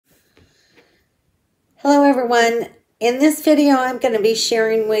Hello everyone. In this video, I'm going to be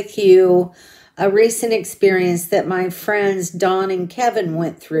sharing with you a recent experience that my friends Dawn and Kevin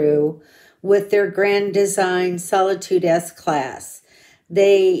went through with their Grand Design Solitude S-class.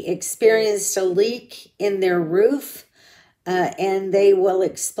 They experienced a leak in their roof and they will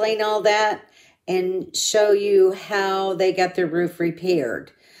explain all that and show you how they got their roof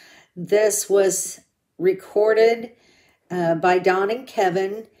repaired. This was recorded by Dawn and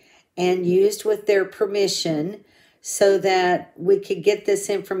Kevin and used with their permission so that we could get this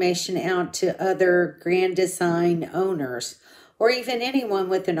information out to other Grand Design owners or even anyone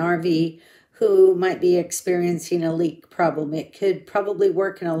with an RV who might be experiencing a leak problem. It could probably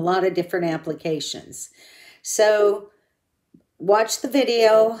work in a lot of different applications. So watch the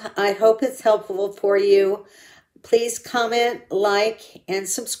video. I hope it's helpful for you. Please comment, like, and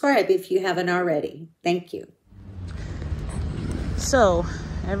subscribe if you haven't already. Thank you. So,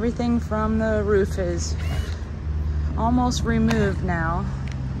 everything from the roof is almost removed now.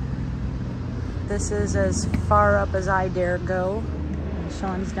 This is as far up as I dare go. And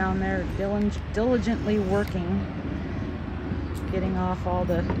Sean's down there diligently working, getting off all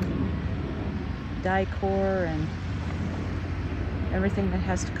the decor and everything that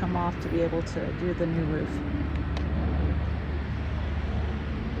has to come off to be able to do the new roof.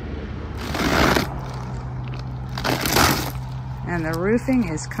 And the roofing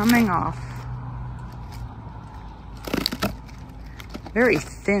is coming off. Very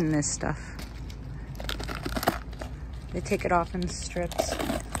thin, this stuff. They take it off in strips.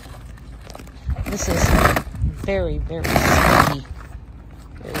 This is very, very sticky.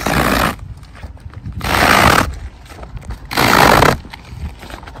 Very sticky.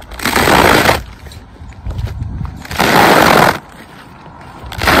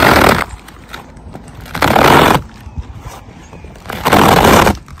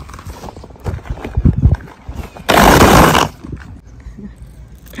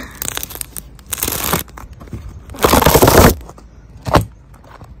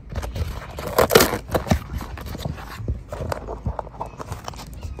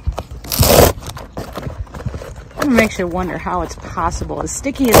 It makes you wonder how it's possible, as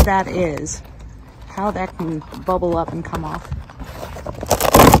sticky as that is, how that can bubble up and come off.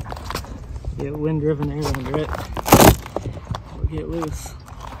 Get wind-driven air under it, or get loose.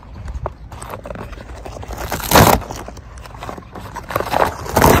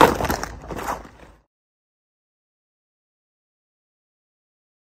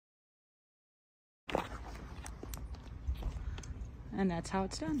 And that's how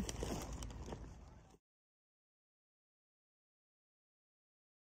it's done.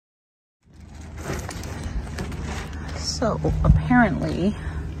 So apparently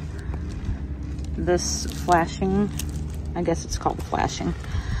this flashing, I guess it's called flashing,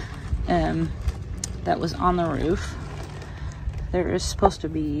 that was on the roof, there is supposed to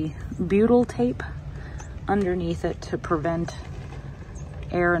be butyl tape underneath it to prevent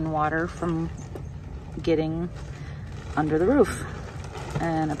air and water from getting under the roof.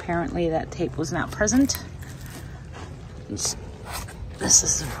 And apparently that tape was not present. This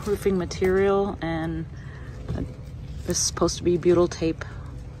is roofing material, and this is supposed to be butyl tape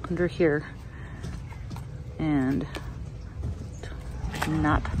under here, and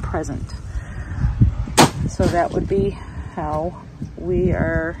not present. So that would be how we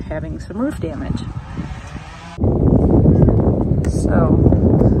are having some roof damage. So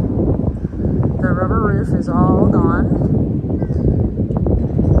the rubber roof is all gone.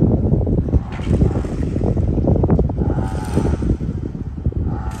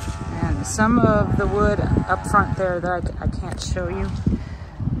 Some of the wood up front there that I can't show you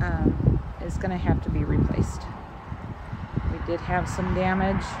is going to have to be replaced. We did have some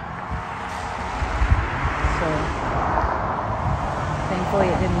damage, so thankfully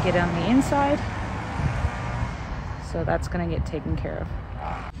it didn't get on the inside, so that's going to get taken care of.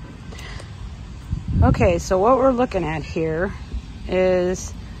 Okay, so what we're looking at here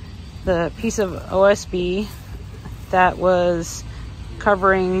is the piece of OSB that was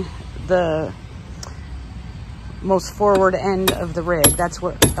covering the most forward end of the rig. That's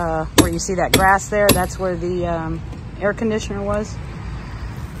where you see that grass there, that's where the air conditioner was.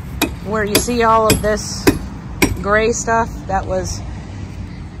 Where you see all of this gray stuff, that was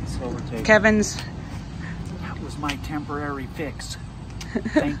Kevin's. That was my temporary fix.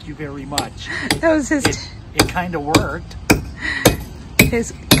 Thank you very much. That was his. It kind of worked.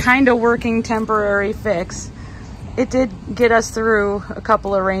 His kind of working temporary fix. It did get us through a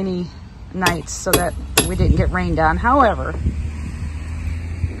couple of rainy nights so that we didn't get rained on. However,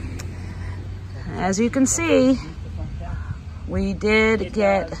 as you can see, We did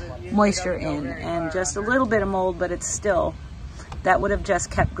get moisture in and just a little bit of mold, but it's still, that would have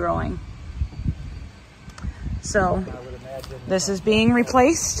just kept growing. So this is being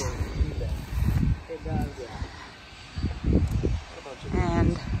replaced.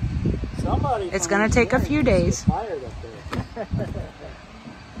 And it's going to take a few days.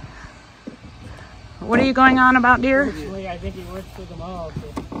 What are you going on about, dear? I think he works for them all.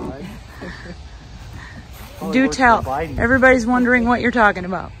 Do tell. Everybody's wondering what you're talking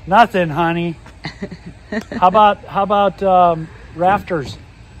about. Nothing, honey. How about rafters?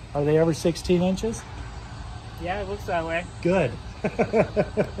 Are they every 16 inches? Yeah, it looks that way. Good.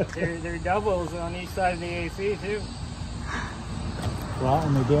 They're doubles on each side of the AC too. Well,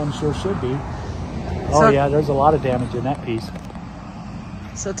 and they damn sure should be. Oh yeah, there's a lot of damage in that piece.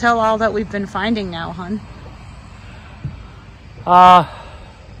 So tell all that we've been finding now, hun.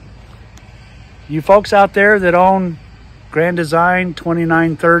 You folks out there that own Grand Design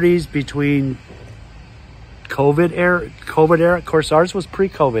 2930s between COVID era, of course ours was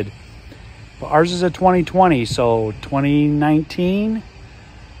pre-COVID. But ours is a 2020, so 2019,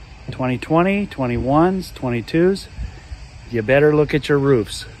 2020, 21s, 22s. You better look at your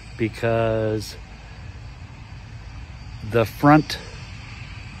roofs, because the front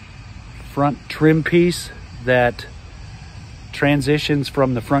trim piece that transitions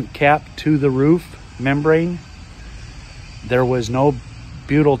from the front cap to the roof membrane, there was no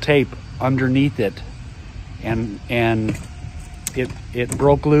butyl tape underneath it, and it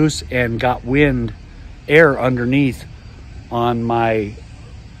broke loose and got air underneath on my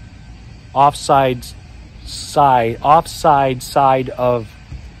offside side of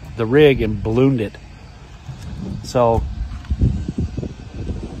the rig and ballooned it. So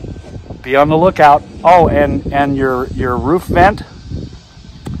be on the lookout. Oh, and your roof vent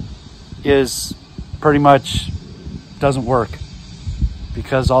is pretty much doesn't work,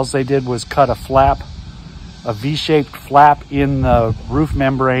 because all they did was cut a V-shaped flap in the roof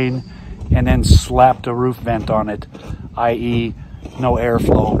membrane and then slapped a roof vent on it, i.e. no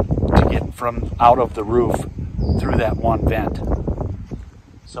airflow to get from out of the roof through that one vent.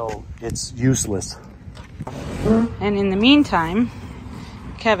 So it's useless. And in the meantime,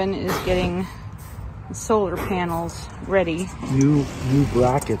 Kevin is getting solar panels ready. New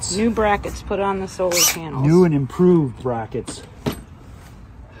brackets. New brackets put on the solar panels. New and improved brackets.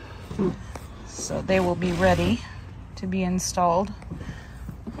 So they will be ready to be installed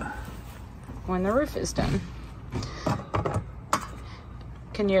when the roof is done.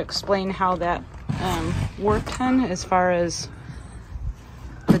 Can you explain how that worked, hun, as far as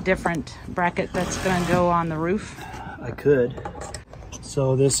the different bracket that's going to go on the roof? I could.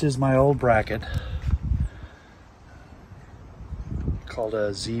 So this is my old bracket, called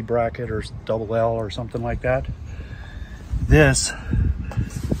a Z bracket or double L or something like that. This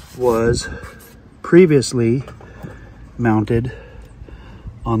was previously mounted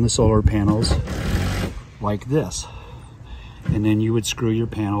on the solar panels like this, and then you would screw your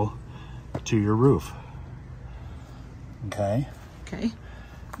panel to your roof. Okay.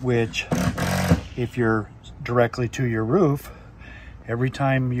 Which, if you're directly to your roof, every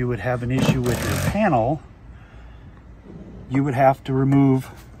time you would have an issue with your panel, you would have to remove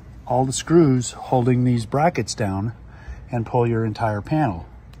all the screws holding these brackets down and pull your entire panel.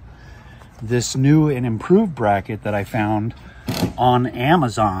 This new and improved bracket that I found on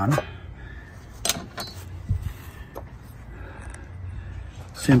Amazon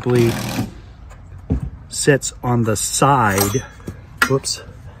simply sits on the side. Whoops.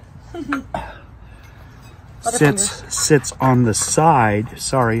 Sits on the side.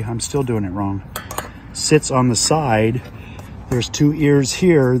 Sorry, I'm still doing it wrong. Sits on the side. There's two ears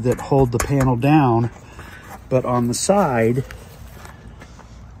here that hold the panel down, but on the side,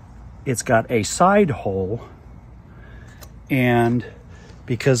 it's got a side hole. And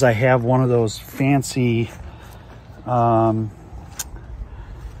because I have one of those fancy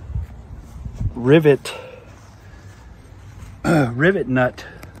rivet nut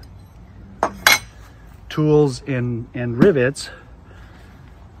tools and rivets,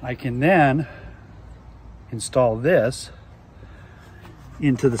 I can then install this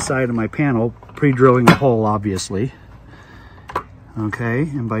into the side of my panel, pre-drilling a hole, obviously. Okay,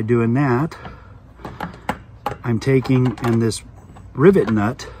 and by doing that, I'm taking, and this rivet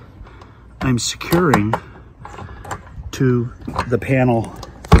nut, I'm securing to the panel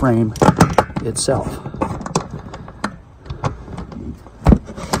frame itself.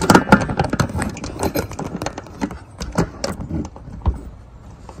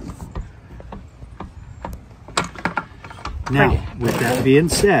 Now, with that being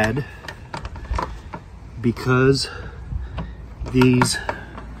said, because these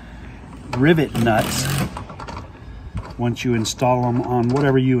rivet nuts, once you install them on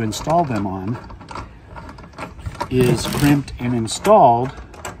whatever you install them on, is crimped and installed,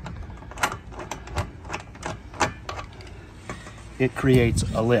 it creates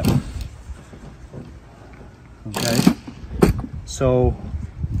a lip. Okay, so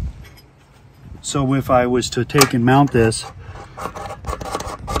if I was to take and mount this,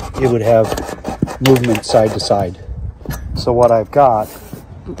 it would have movement side to side. So what I've got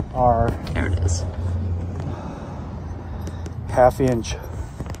are, There it is. 1/2-inch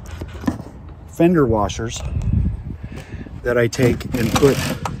fender washers that I take and put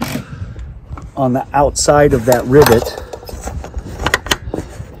on the outside of that rivet,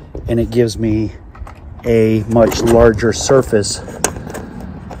 and it gives me a much larger surface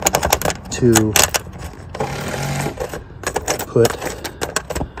to put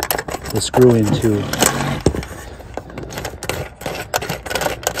the screw into.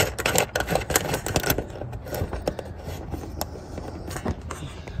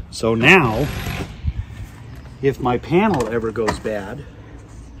 So now, if my panel ever goes bad,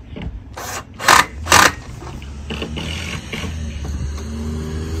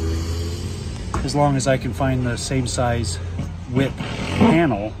 as long as I can find the same size width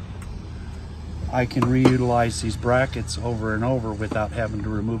panel, I can reutilize these brackets over and over without having to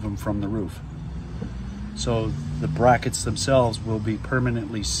remove them from the roof. So the brackets themselves will be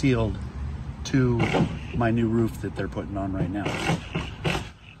permanently sealed to my new roof that they're putting on right now.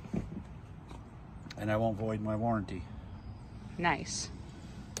 And I won't void my warranty. Nice.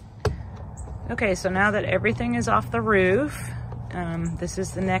 Okay, so now that everything is off the roof, this is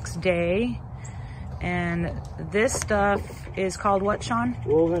the next day. And this stuff is called what, Sean?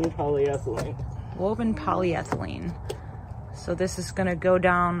 Woven polyethylene. Woven polyethylene. So this is gonna go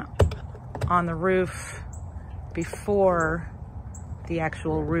down on the roof before the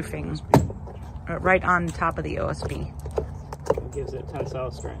actual roofing, right on top of the OSB. It gives it tensile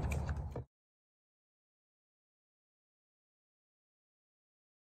strength.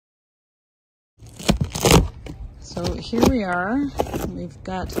 So here we are. We've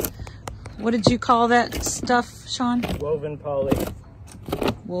got, what did you call that stuff, Sean? Woven poly.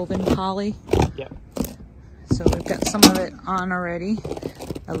 Woven poly? Yep. So we've got some of it on already.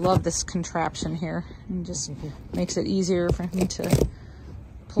 I love this contraption here. It just makes it easier for me to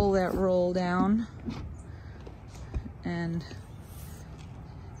pull that roll down. And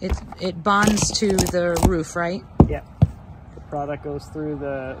it bonds to the roof, right? Yep. The product goes through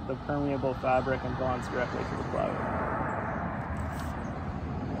the permeable fabric and bonds directly to the plywood.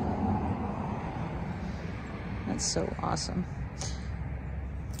 That's so awesome.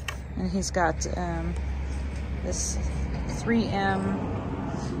 And he's got this 3M,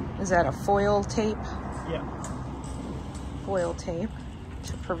 is that a foil tape? Yeah. Foil tape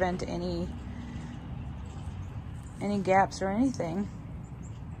to prevent any gaps or anything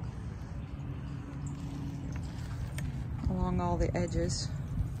along all the edges.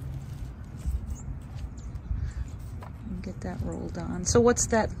 And get that rolled on. So what's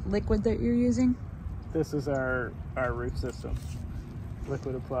that liquid that you're using? This is our roof system.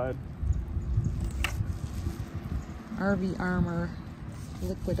 Liquid applied. RV Armor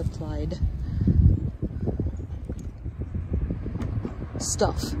liquid applied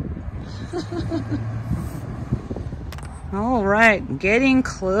stuff. All right, getting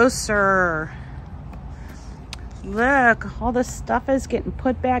closer. Look, all the stuff is getting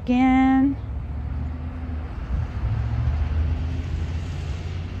put back in.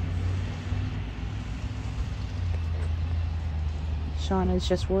 Sean is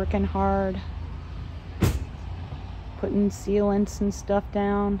just working hard, putting sealants and stuff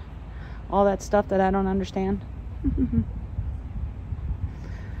down, all that stuff that I don't understand.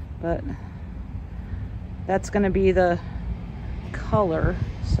 But that's going to be the color,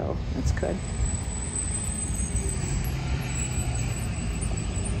 so that's good.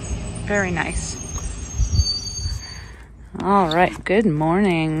 Very nice. All right, good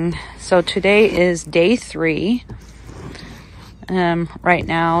morning. So today is day 3. Right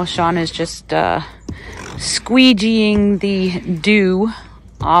now, Sean is just squeegeeing the dew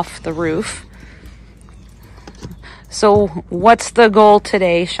off the roof. So what's the goal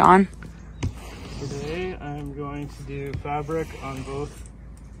today, Sean? Today I'm going to do fabric on both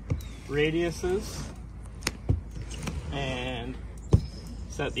radiuses and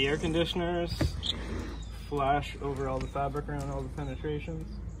set the air conditioners, flash over all the fabric around all the penetrations,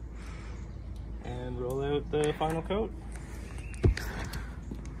 and roll out the final coat.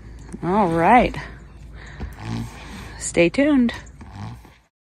 All right. Stay tuned.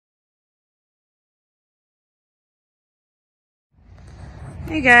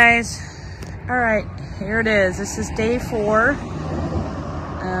 Hey guys. All right, here it is. This is day 4.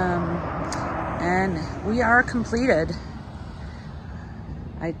 And we are completed.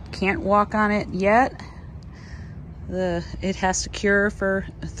 I can't walk on it yet. It has to cure for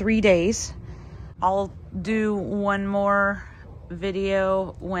 3 days. I'll do one more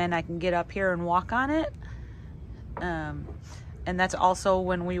video when I can get up here and walk on it. And that's also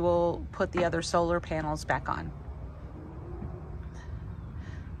when we will put the other solar panels back on.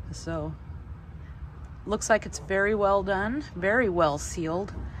 So, looks like it's very well done, very well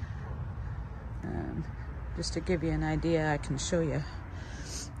sealed. Just to give you an idea, I can show you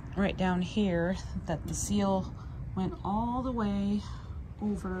right down here that the seal went all the way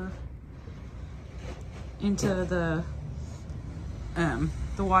over into the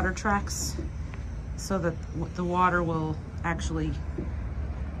water tracks, so that the water will actually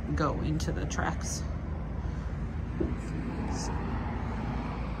go into the tracks. So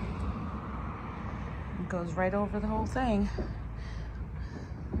it goes right over the whole thing.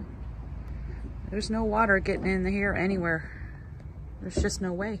 There's no water getting in here anywhere. There's just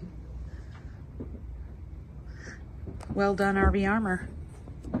no way. Well done, RV Armor.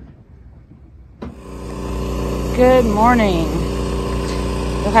 Good morning.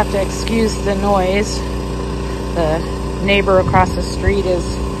 You'll have to excuse the noise. The neighbor across the street is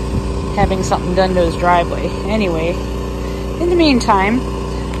having something done to his driveway. Anyway, in the meantime,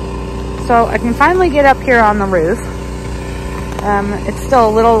 so I can finally get up here on the roof. It's still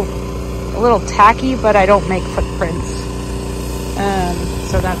a little tacky, but I don't make footprints.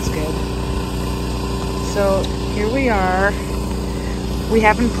 So that's good. So here we are. We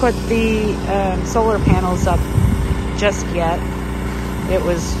haven't put the solar panels up just yet. It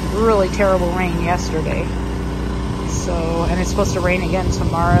was really terrible rain yesterday. So, and it's supposed to rain again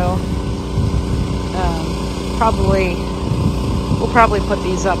tomorrow. We'll probably put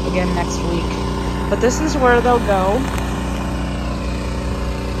these up again next week. But this is where they'll go.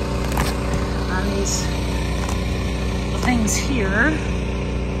 On these things here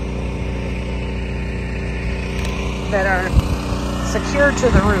that are secured to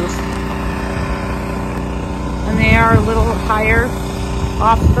the roof. And they are a little higher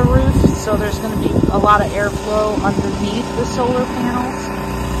off the roof, so there's going to be a lot of airflow underneath the solar panels,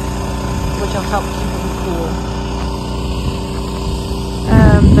 which will help keep them cool.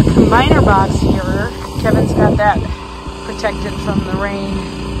 The combiner box here, Kevin's got that protected from the rain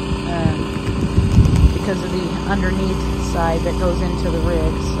because of the underneath side that goes into the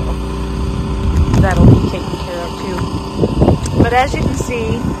rig, so that'll be taken care of too. But as you can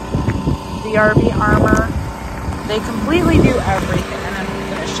see, the RV Armor, they completely do everything. And I'm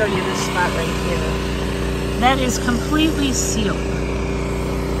going to show you this spot right here. That is completely sealed.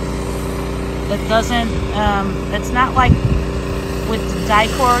 It doesn't, it's not like with the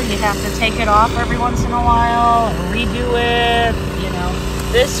Dicor, you have to take it off every once in a while and redo it, you know.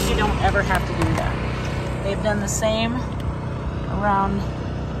 This, you don't ever have to do that. They've done the same around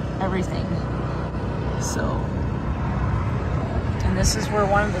everything. So, and this is where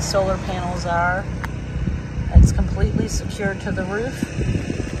one of the solar panels are. It's completely secured to the roof.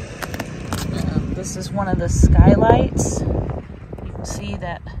 This is one of the skylights. You can see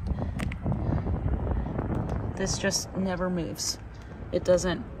that this just never moves. It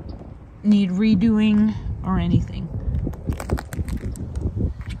doesn't need redoing or anything.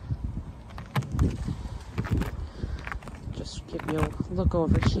 Just give you a look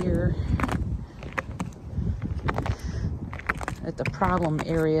over here at the problem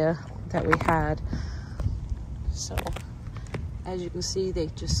area that we had. So, as you can see, they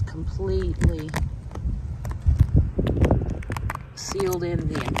just completely sealed in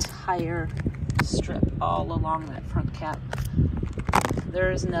the entire strip all along that front cap. There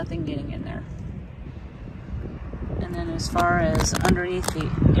is nothing getting in there. And then as far as underneath the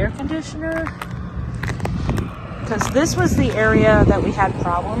air conditioner, because this was the area that we had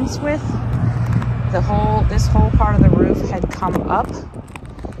problems with, this whole part of the roof had come up.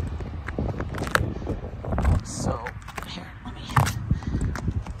 So, here,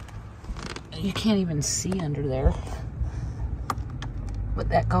 you can't even see under there. But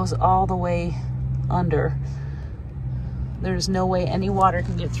that goes all the way under. There's no way any water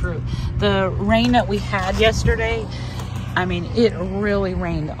can get through. The rain that we had yesterday, I mean, it really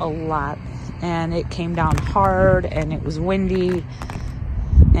rained a lot. And it came down hard, and it was windy.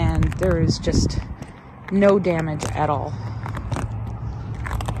 And there is just no damage at all.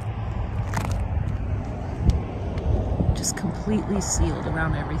 Just completely sealed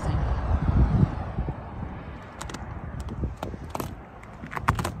around everything.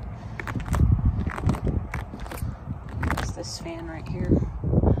 There's this fan right here.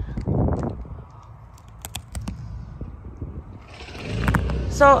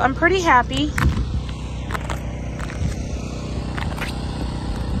 So I'm pretty happy.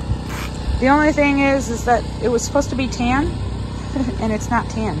 The only thing is that it was supposed to be tan, and it's not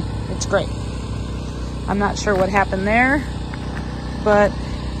tan. It's gray. I'm not sure what happened there, but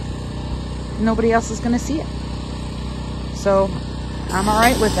nobody else is going to see it. So I'm all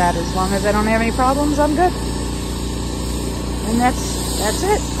right with that. As long as I don't have any problems, I'm good. And that's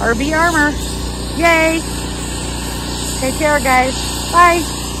it. RV Armor. Yay. Take care, guys.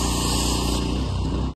 Bye.